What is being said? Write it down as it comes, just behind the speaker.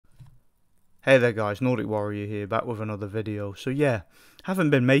Hey there guys, Nordic Warrior here, back with another video. So yeah, haven't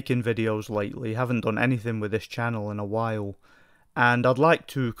been making videos lately, haven't done anything with this channel in a while. And I'd like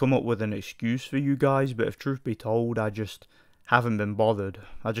to come up with an excuse for you guys, but if truth be told, I just haven't been bothered.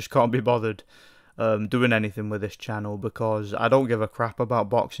 I just can't be bothered doing anything with this channel because I don't give a crap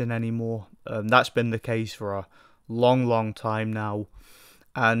about boxing anymore. That's been the case for a long time now.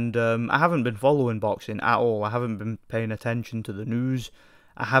 And I haven't been following boxing at all. I haven't been paying attention to the news.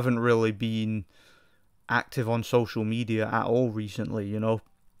 I haven't really been active on social media at all recently, you know.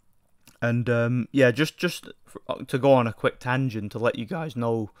 And yeah, just to go on a quick tangent to let you guys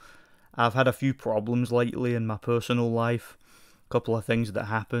know, I've had a few problems lately in my personal life. A couple of things that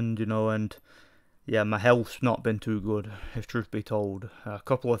happened, you know, and yeah, my health's not been too good, if truth be told. A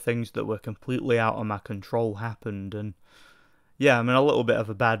couple of things that were completely out of my control happened, and yeah, I'm in a little bit of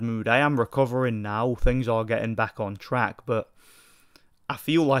a bad mood. I am recovering now, things are getting back on track, but I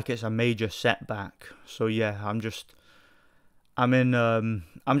feel like it's a major setback. So yeah, I'm just in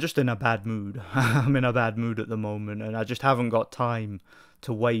a bad mood. I'm in a bad mood at the moment, and I just haven't got time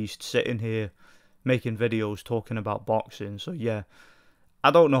to waste sitting here making videos talking about boxing. So yeah,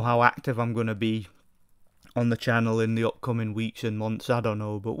 I don't know how active I'm going to be on the channel in the upcoming weeks and months. I don't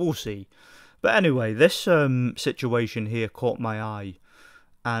know, but we'll see. But anyway, this situation here caught my eye,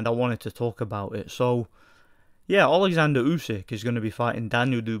 and I wanted to talk about it. So yeah, Oleksandr Usyk is going to be fighting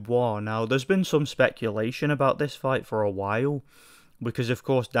Daniel Dubois. Now, there's been some speculation about this fight for a while, because of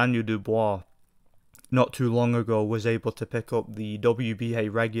course Daniel Dubois, not too long ago, was able to pick up the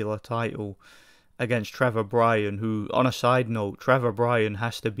WBA regular title against Trevor Bryan, who, on a side note, Trevor Bryan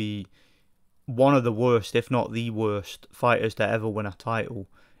has to be one of the worst, if not the worst, fighters to ever win a title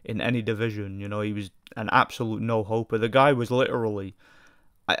in any division. You know, he was an absolute no-hoper. The guy was literally,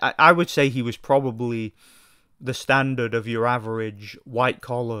 I would say he was probably the standard of your average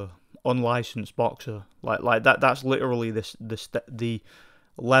white-collar, unlicensed boxer. Like that. That's literally the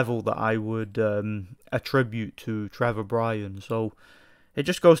level that I would attribute to Trevor Bryan. So it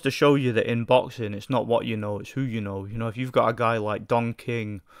just goes to show you that in boxing, it's not what you know, it's who you know. You know, if you've got a guy like Don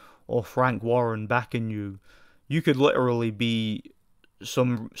King or Frank Warren backing you, you could literally be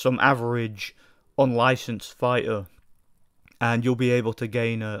some average unlicensed fighter, and you'll be able to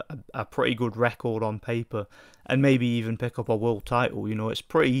gain a pretty good record on paper, and maybe even pick up a world title. You know, it's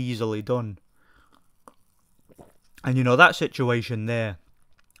pretty easily done. And you know, that situation there,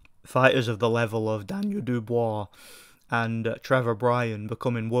 fighters of the level of Daniel Dubois and Trevor Bryan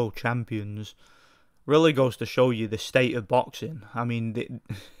becoming world champions, really goes to show you the state of boxing. I mean,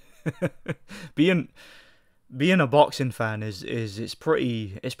 being a boxing fan is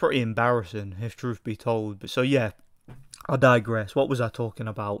pretty embarrassing, if truth be told. But so yeah, I digress. What was I talking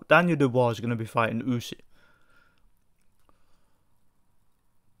about? Daniel Dubois is going to be fighting Usyk.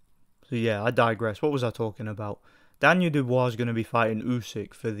 So yeah, I digress. What was I talking about? Daniel Dubois is going to be fighting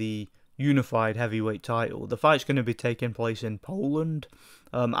Usyk for the unified heavyweight title. The fight's going to be taking place in Poland.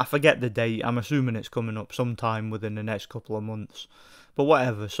 I forget the date. I'm assuming it's coming up sometime within the next couple of months. But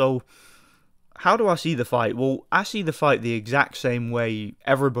whatever. So how do I see the fight? Well, I see the fight the exact same way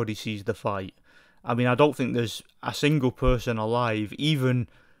everybody sees the fight. I mean, I don't think there's a single person alive, even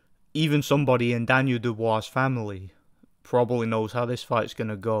somebody in Daniel Dubois' family, probably knows how this fight's going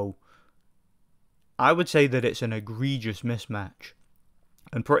to go. I would say that it's an egregious mismatch,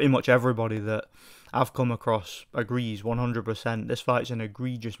 and pretty much everybody that I've come across agrees 100%. This fight's an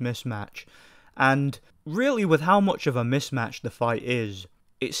egregious mismatch, and really, with how much of a mismatch the fight is,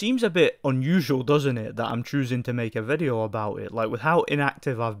 it seems a bit unusual, doesn't it, that I'm choosing to make a video about it. Like, with how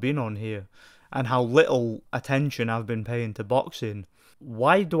inactive I've been on here, and how little attention I've been paying to boxing,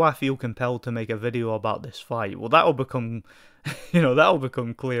 why do I feel compelled to make a video about this fight? Well, that'll become, that'll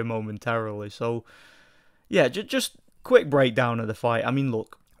become clear momentarily. So, yeah, just quick breakdown of the fight. I mean,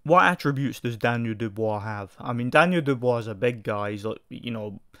 look, what attributes does Daniel Dubois have? I mean, Daniel Dubois is a big guy. He's, like,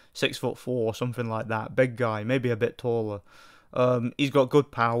 6'4" or something like that. Big guy, maybe a bit taller. He's got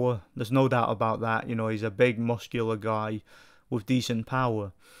good power. There's no doubt about that. You know, he's a big, muscular guy with decent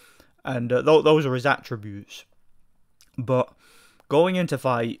power. And those are his attributes. But going into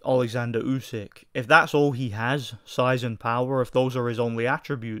fight Oleksandr Usyk, if that's all he has, size and power, if those are his only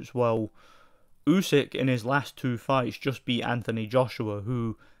attributes, well, Usyk in his last two fights just beat Anthony Joshua,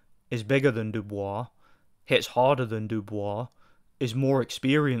 who is bigger than Dubois, hits harder than Dubois, is more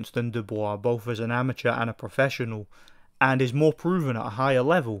experienced than Dubois, both as an amateur and a professional, and is more proven at a higher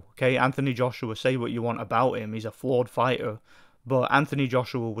level. Okay, Anthony Joshua, say what you want about him, he's a flawed fighter, but Anthony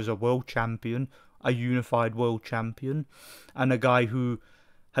Joshua was a world champion, a unified world champion, and a guy who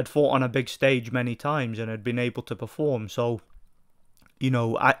had fought on a big stage many times and had been able to perform. So You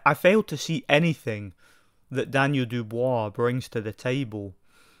know, I failed to see anything that Daniel Dubois brings to the table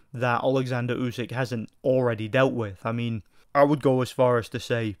that Oleksandr Usyk hasn't already dealt with. I mean, I would go as far as to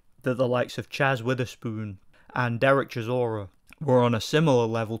say that the likes of Chaz Witherspoon and Derek Chisora were on a similar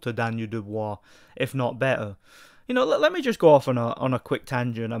level to Daniel Dubois, if not better. You know, let me just go off on a quick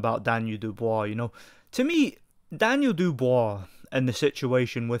tangent about Daniel Dubois. You know, to me, Daniel Dubois and the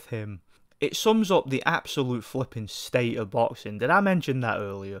situation with him, it sums up the absolute flipping state of boxing. Did I mention that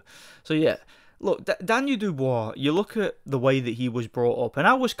earlier? So yeah, look, Daniel Dubois, you look at the way that he was brought up, and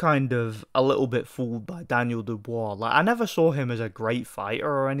I was kind of a little bit fooled by Daniel Dubois. Like, I never saw him as a great fighter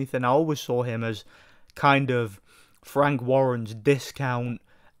or anything. I always saw him as kind of Frank Warren's discount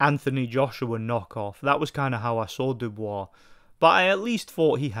Anthony Joshua knockoff. That was kind of how I saw Dubois. But I at least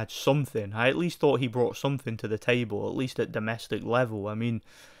thought he had something. I at least thought he brought something to the table, at least at domestic level. I mean,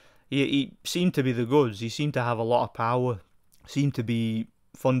 he seemed to be the goods. He seemed to have a lot of power, seemed to be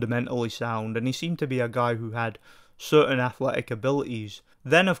fundamentally sound, and he seemed to be a guy who had certain athletic abilities.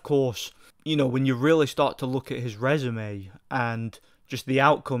 Then, of course, you know, when you really start to look at his resume and just the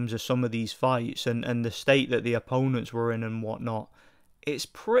outcomes of some of these fights and the state that the opponents were in and whatnot, it's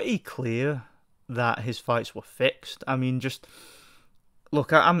pretty clear that his fights were fixed. I mean, just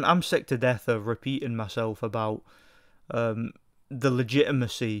look, I'm sick to death of repeating myself about the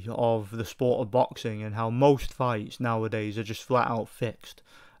legitimacy of the sport of boxing and how most fights nowadays are just flat out fixed.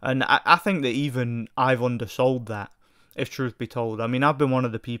 And I think that even I've undersold that, if truth be told. I mean, I've been one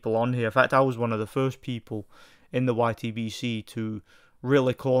of the people on here. In fact, I was one of the first people in the YTBC to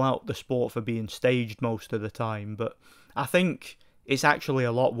really call out the sport for being staged most of the time. But I think it's actually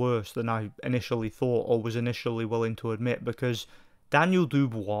a lot worse than I initially thought or was initially willing to admit, because Daniel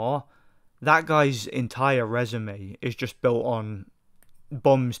Dubois, that guy's entire resume is just built on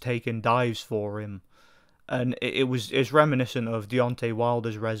bums taking dives for him. And it's reminiscent of Deontay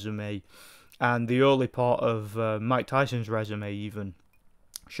Wilder's resume and the early part of Mike Tyson's resume even.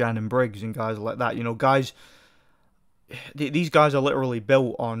 Shannon Briggs and guys like that. You know, guys, these guys are literally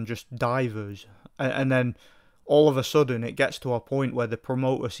built on just divers. And then all of a sudden it gets to a point where the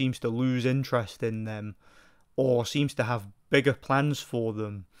promoter seems to lose interest in them or seems to have bigger plans for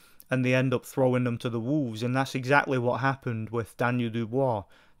them, and they end up throwing them to the wolves. And that's exactly what happened with Daniel Dubois.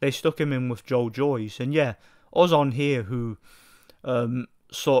 They stuck him in with Joe Joyce. And yeah, us on here who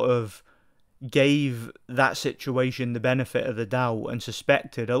sort of gave that situation the benefit of the doubt and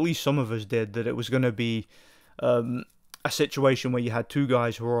suspected, at least some of us did, that it was going to be a situation where you had two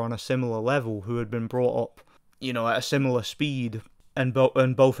guys who were on a similar level, who had been brought up, you know, at a similar speed, and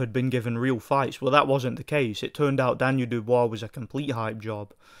both had been given real fights. Well, that wasn't the case. It turned out Daniel Dubois was a complete hype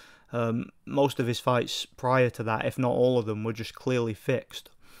job. Most of his fights prior to that, if not all of them, were just clearly fixed.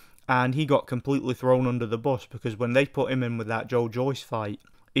 And he got completely thrown under the bus, because when they put him in with that Joe Joyce fight,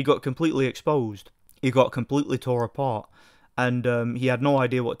 he got completely exposed. He got completely tore apart. And he had no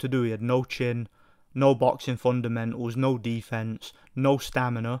idea what to do. He had no chin, no boxing fundamentals, no defense, no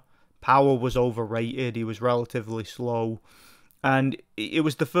stamina. Power was overrated. He was relatively slow. And it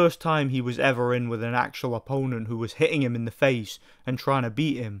was the first time he was ever in with an actual opponent who was hitting him in the face and trying to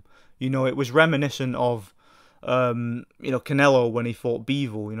beat him. You know, it was reminiscent of, Canelo when he fought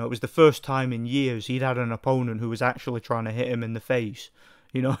Bivol. You know, it was the first time in years he'd had an opponent who was actually trying to hit him in the face.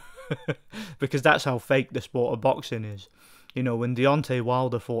 You know, because that's how fake the sport of boxing is. You know, when Deontay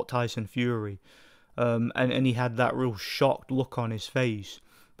Wilder fought Tyson Fury, and he had that real shocked look on his face,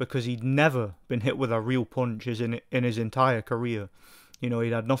 because he'd never been hit with a real punch in his entire career. You know,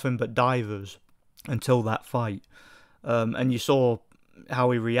 he'd had nothing but divers until that fight. And you saw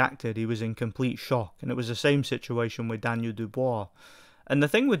how he reacted. He was in complete shock. And it was the same situation with Daniel Dubois. And the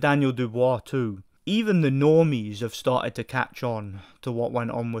thing with Daniel Dubois too, even the normies have started to catch on to what went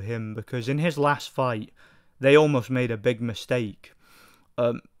on with him, because in his last fight, they almost made a big mistake.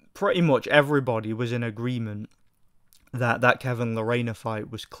 Pretty much everybody was in agreement that Kevin Lerena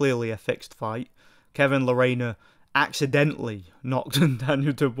fight was clearly a fixed fight. Kevin Lerena accidentally knocked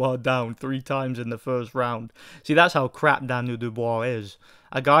Daniel Dubois down 3 times in the first round. See, that's how crap Daniel Dubois is.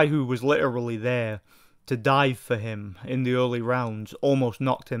 A guy who was literally there to dive for him in the early rounds almost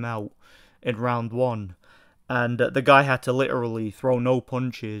knocked him out in round 1. And the guy had to literally throw no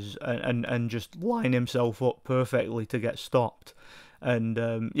punches and just line himself up perfectly to get stopped.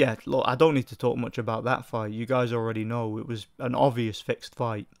 And yeah, look, I don't need to talk much about that fight. You guys already know it was an obvious fixed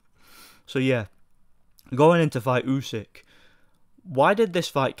fight. So yeah, going into fight Usyk, why did this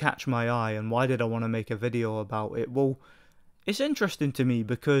fight catch my eye and why did I want to make a video about it? Well, it's interesting to me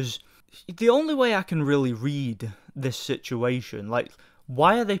because the only way I can really read this situation, like,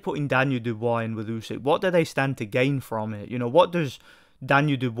 why are they putting Daniel Dubois in with Usyk? What do they stand to gain from it? You know, what does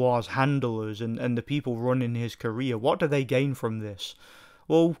Daniel Dubois' handlers and the people running his career, what do they gain from this?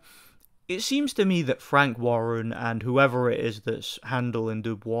 Well, it seems to me that Frank Warren and whoever it is that's handling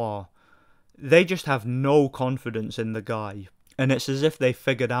Dubois, they just have no confidence in the guy. And it's as if they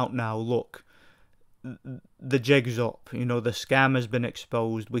figured out now, look, the jig's up. You know, the scam has been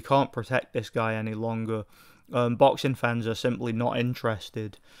exposed. We can't protect this guy any longer. Boxing fans are simply not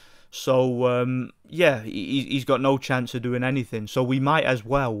interested. So, yeah, he's got no chance of doing anything. So we might as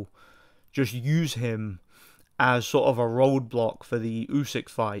well just use him as sort of a roadblock for the Usyk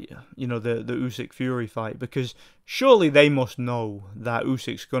fight, you know, the Usyk Fury fight, because surely they must know that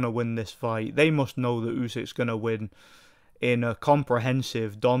Usyk's going to win this fight. They must know that Usyk's going to win in a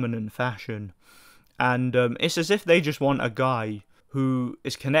comprehensive, dominant fashion. And it's as if they just want a guy who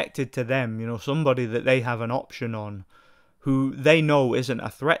is connected to them, you know, somebody that they have an option on, who they know isn't a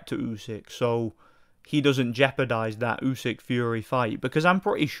threat to Usyk, so he doesn't jeopardize that Usyk-Fury fight, because I'm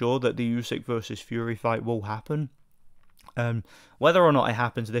pretty sure that the Usyk versus Fury fight will happen. Whether or not it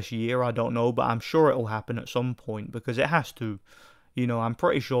happens this year, I don't know, but I'm sure it'll happen at some point, because it has to. You know, I'm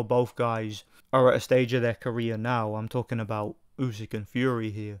pretty sure both guys are at a stage of their career now. I'm talking about Usyk and Fury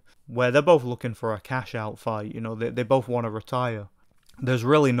here, where they're both looking for a cash-out fight. You know, they both want to retire. There's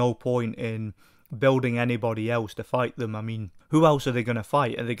really no point in building anybody else to fight them. I mean, who else are they going to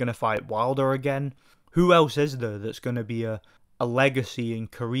fight? Are they going to fight Wilder again? Who else is there that's going to be a legacy and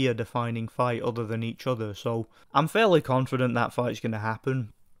career-defining fight other than each other? So I'm fairly confident that fight's going to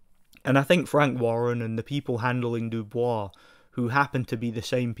happen. And I think Frank Warren and the people handling Dubois, who happen to be the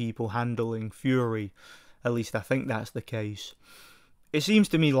same people handling Fury, at least I think that's the case, it seems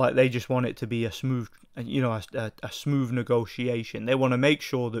to me like they just want it to be a smooth, you know, a smooth negotiation. They want to make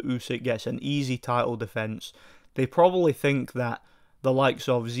sure that Usyk gets an easy title defense. They probably think that the likes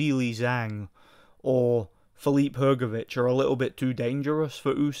of Zhilei Zhang or Filip Hrgovic are a little bit too dangerous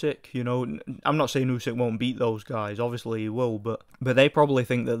for Usyk. You know, I'm not saying Usyk won't beat those guys. Obviously he will, but they probably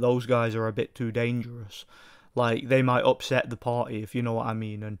think that those guys are a bit too dangerous. Like, they might upset the party, if you know what I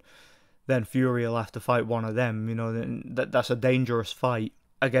mean, and then Fury will have to fight one of them. You know, that's a dangerous fight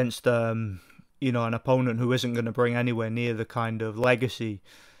against, you know, an opponent who isn't going to bring anywhere near the kind of legacy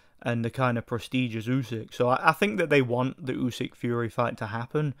and the kind of prestige as Usyk. So I think that they want the Usyk-Fury fight to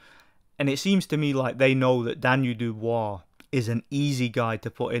happen. And it seems to me like they know that Daniel Dubois is an easy guy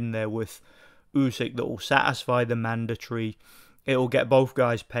to put in there with Usyk that will satisfy the mandatory. It will get both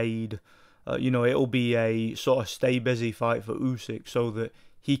guys paid. You know, it will be a sort of stay busy fight for Usyk so that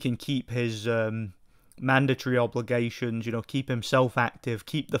he can keep his mandatory obligations, you know, keep himself active,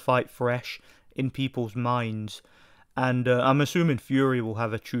 keep the fight fresh in people's minds. And I'm assuming Fury will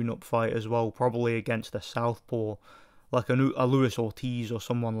have a tune-up fight as well, probably against a southpaw, like a Luis Ortiz or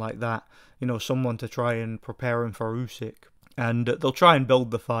someone like that. You know, someone to try and prepare him for Usyk. And they'll try and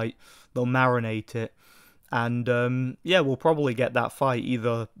build the fight, they'll marinate it. And yeah, we'll probably get that fight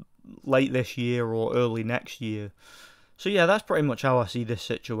either late this year or early next year. So yeah, that's pretty much how I see this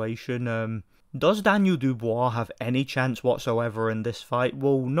situation. Does Daniel Dubois have any chance whatsoever in this fight?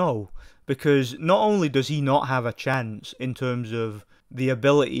 Well, no, because not only does he not have a chance in terms of the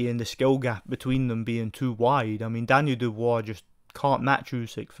ability and the skill gap between them being too wide. I mean, Daniel Dubois just can't match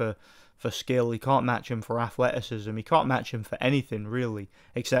Usyk for skill. He can't match him for athleticism. He can't match him for anything, really,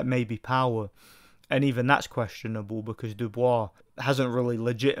 except maybe power. And even that's questionable because Dubois hasn't really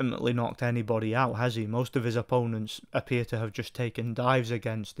legitimately knocked anybody out, has he? Most of his opponents appear to have just taken dives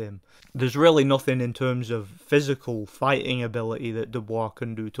against him. There's really nothing in terms of physical fighting ability that Dubois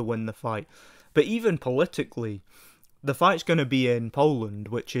can do to win the fight. But even politically, the fight's going to be in Poland,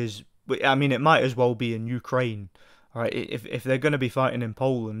 which is, I mean, it might as well be in Ukraine. All right, if they're going to be fighting in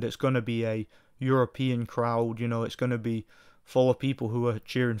Poland, it's going to be a European crowd, you know, it's going to be full of people who are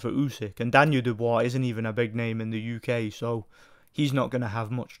cheering for Usyk. And Daniel Dubois isn't even a big name in the UK, so he's not going to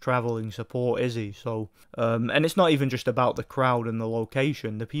have much travelling support, is he? So, and it's not even just about the crowd and the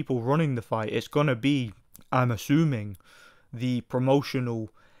location. The people running the fight, it's going to be, I'm assuming, the promotional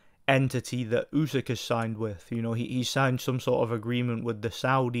entity that Usyk has signed with. You know, he signed some sort of agreement with the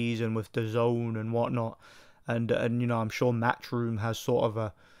Saudis and with DAZN and whatnot. And you know, I'm sure Matchroom has sort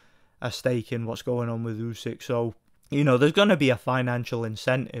of a stake in what's going on with Usyk. So, you know, there's going to be a financial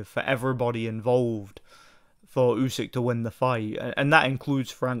incentive for everybody involved for Usyk to win the fight, and that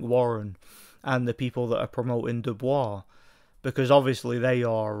includes Frank Warren and the people that are promoting Dubois, because obviously they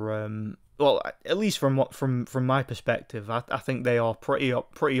are, well, at least from my perspective, I think they are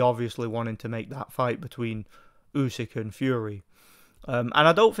pretty obviously wanting to make that fight between Usyk and Fury, and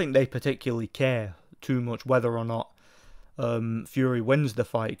I don't think they particularly care too much whether or not Fury wins the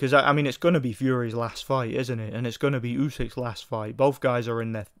fight, because I mean it's going to be Fury's last fight, isn't it? And it's going to be Usyk's last fight. Both guys are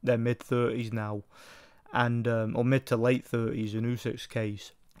in their mid-30s now, and or mid to late 30s in Usyk's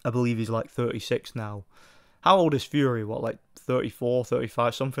case. I believe he's like 36 now. How old is Fury? What, like 34,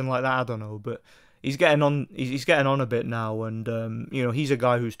 35, something like that? I don't know, but he's getting on. He's getting on a bit now, and you know, he's a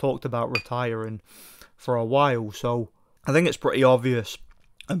guy who's talked about retiring for a while. So I think it's pretty obvious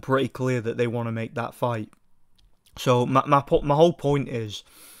and pretty clear that they want to make that fight. So my whole point is,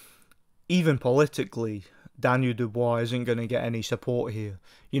 even politically, Daniel Dubois isn't going to get any support here.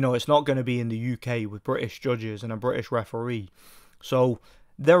 You know, it's not going to be in the UK with British judges and a British referee. So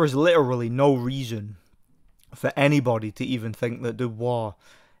there is literally no reason for anybody to even think that Dubois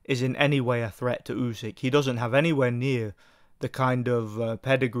is in any way a threat to Usyk. He doesn't have anywhere near the kind of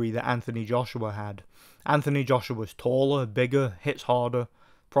pedigree that Anthony Joshua had. Anthony Joshua's taller, bigger, hits harder,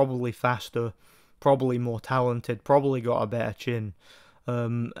 probably faster, probably more talented, probably got a better chin.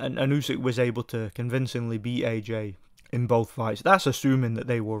 And Usyk was able to convincingly beat AJ in both fights. That's assuming that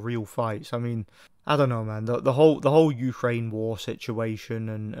they were real fights. I mean, I don't know, man. The whole Ukraine war situation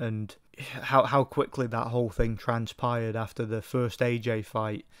and how quickly that whole thing transpired after the first AJ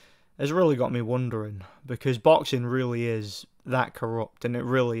fight has really got me wondering, because boxing really is that corrupt and it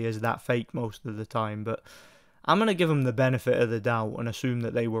really is that fake most of the time. But I'm going to give them the benefit of the doubt and assume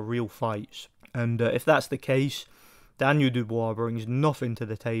that they were real fights. And if that's the case, Daniel Dubois brings nothing to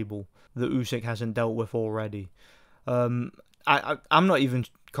the table that Usyk hasn't dealt with already. I'm not even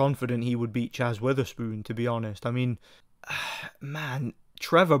confident he would beat Chaz Witherspoon, to be honest. I mean, man,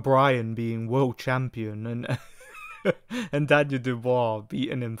 Trevor Bryan being world champion and and Daniel Dubois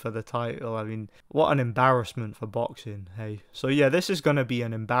beating him for the title. I mean, what an embarrassment for boxing, hey? So yeah, this is going to be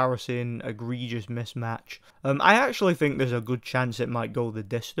an embarrassing, egregious mismatch. I actually think there's a good chance it might go the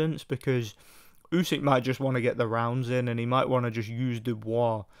distance, because Usyk might just want to get the rounds in, and he might want to just use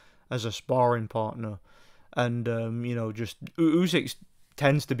Dubois as a sparring partner. And, you know, just Usyk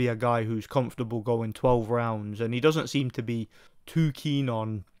tends to be a guy who's comfortable going 12 rounds, and he doesn't seem to be too keen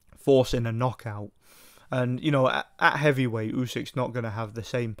on forcing a knockout. And, you know, at heavyweight, Usyk's not going to have the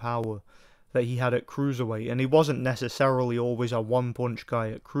same power that he had at cruiserweight, and he wasn't necessarily always a one-punch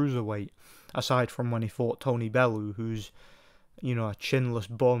guy at cruiserweight, aside from when he fought Tony Bellew, who's, you know, a chinless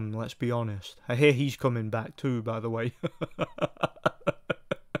bum, let's be honest. I hear he's coming back too, by the way.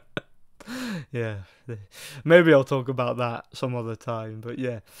 Yeah, maybe I'll talk about that some other time, but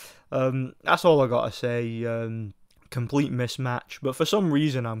yeah, that's all I gotta say. Complete mismatch, but for some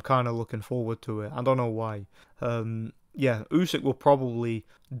reason I'm kind of looking forward to it. I don't know why. Yeah, Usyk will probably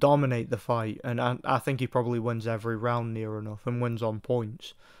dominate the fight, and I think he probably wins every round near enough and wins on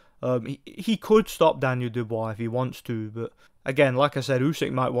points. He could stop Daniel Dubois if he wants to, but again, like I said,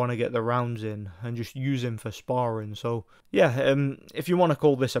 Usyk might want to get the rounds in and just use him for sparring. So yeah, if you want to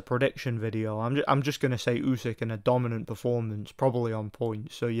call this a prediction video, I'm just gonna say Usyk in a dominant performance, probably on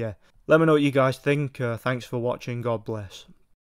points. So yeah, let me know what you guys think. Thanks for watching. God bless.